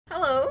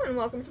and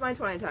welcome to my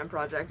 20 time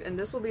project, and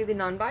this will be the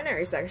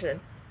non-binary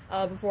section.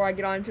 Before I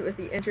get on to with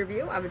the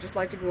interview, I would just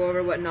like to go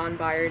over what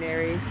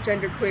non-binary,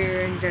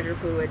 genderqueer, and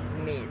genderfluid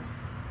means.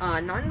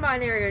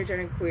 Non-binary or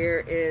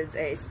genderqueer is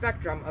a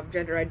spectrum of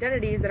gender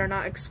identities that are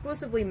not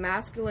exclusively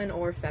masculine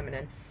or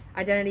feminine,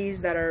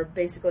 identities that are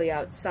basically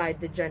outside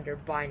the gender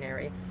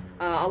binary.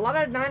 A lot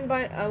of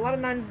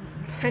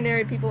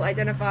non-binary people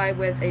identify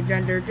with a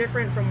gender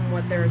different from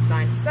what their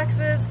assigned sex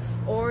is,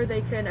 or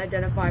they can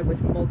identify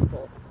with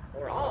multiple,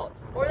 or all,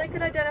 or they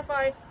could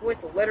identify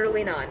with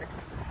literally none.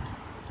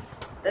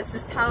 That's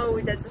just how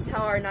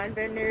our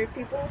non-binary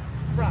people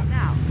rock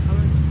now.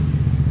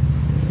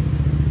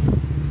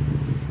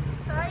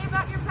 Sorry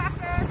about your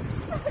pecker.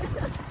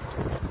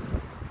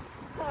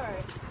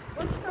 Alright,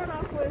 let's start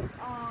off with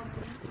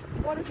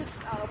what is it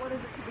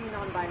to be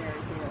non-binary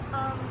to you?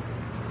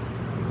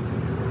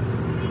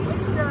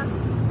 It's just,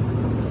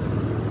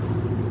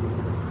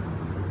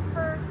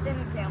 for an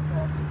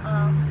example,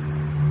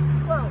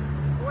 clothes.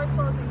 Boy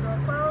clothes and girl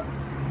clothes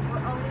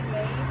were only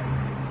made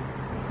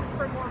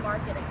for more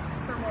marketing,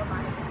 for more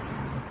money.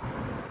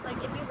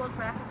 Like, if you look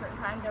back a certain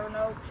time, there were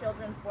no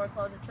children's boy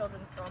clothes or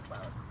children's girl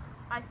clothes.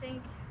 I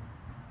think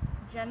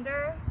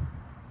gender,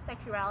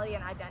 sexuality,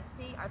 and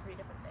identity are three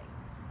different things.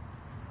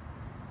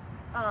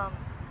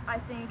 I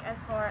think as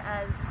far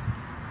as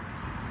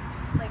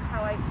like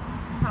how I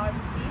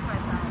perceive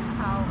myself,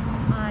 how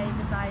I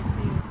decide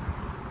to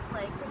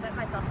like present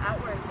myself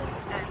outwardly,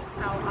 and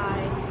how I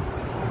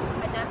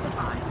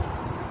identify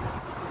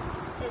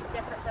is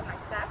different than my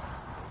sex.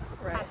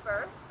 Right. At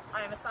birth,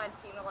 I am assigned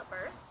female at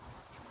birth,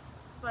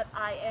 but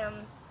I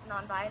am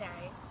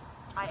non-binary.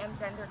 I am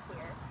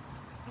genderqueer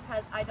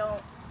because I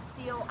don't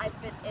feel I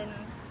fit into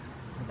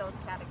those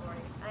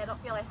categories, and I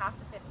don't feel I have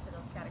to fit into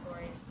those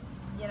categories.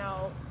 You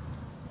know,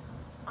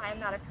 I am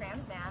not a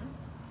trans man.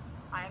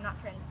 I am not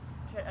a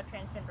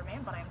transgender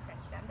man, but I am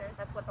transgender.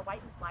 That's what the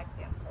white flag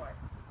stands for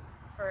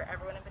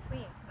everyone in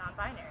between,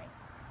 non-binary.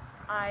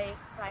 I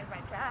find my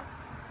chest.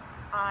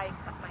 I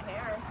cut my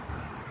hair.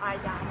 I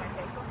dye my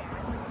facial hair.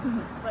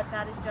 But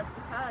that is just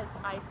because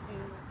I do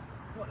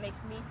what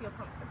makes me feel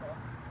comfortable.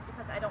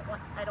 Because I don't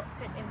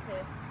fit into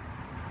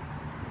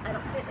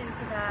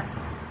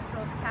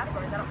those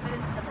categories. I don't fit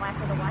into the black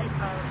or the white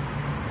of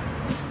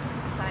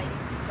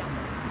society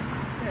genders.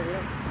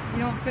 Yeah,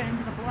 you don't fit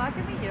into the black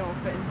of it, you don't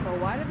fit into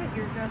the white of it,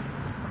 you're just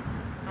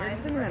in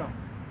the middle.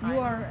 You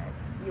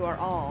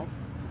are all.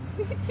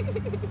 You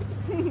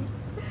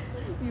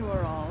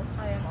are all.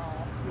 I am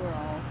all. You are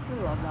all. We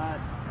love that.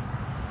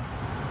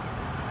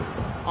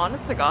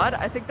 Honest to God,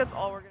 I think that's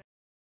all we're gonna